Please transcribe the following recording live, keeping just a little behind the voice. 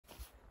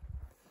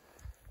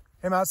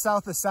I'm out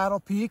south of Saddle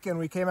Peak, and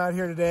we came out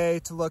here today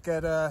to look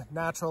at a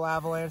natural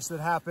avalanche that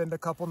happened a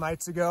couple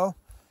nights ago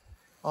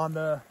on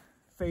the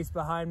face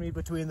behind me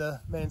between the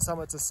main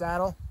summits of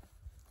Saddle.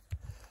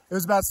 It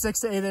was about 6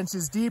 to 8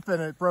 inches deep, and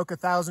it broke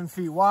 1,000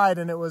 feet wide,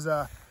 and it was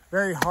a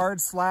very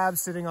hard slab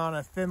sitting on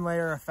a thin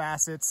layer of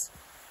facets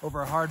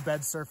over a hard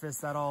bed surface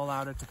that all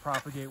allowed it to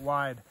propagate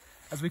wide.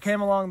 As we came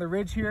along the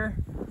ridge here,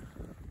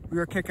 we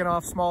were kicking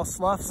off small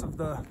sloughs of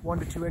the 1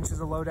 to 2 inches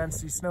of low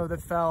density snow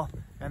that fell,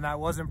 and that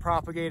wasn't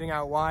propagating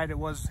out wide. It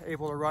was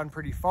able to run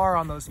pretty far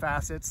on those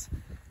facets.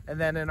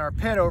 And then in our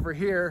pit over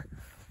here,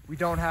 we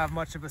don't have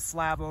much of a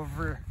slab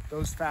over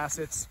those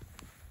facets,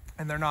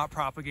 and they're not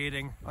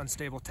propagating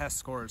unstable test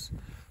scores.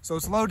 So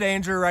it's low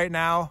danger right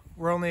now.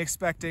 We're only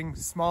expecting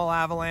small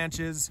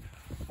avalanches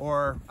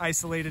or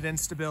isolated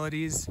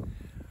instabilities.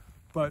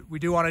 But we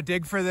do want to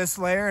dig for this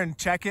layer and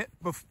check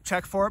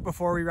for it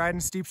before we ride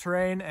in steep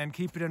terrain, and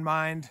keep it in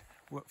mind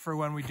for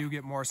when we do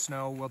get more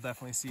snow. We'll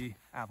definitely see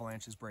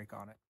avalanches break on it.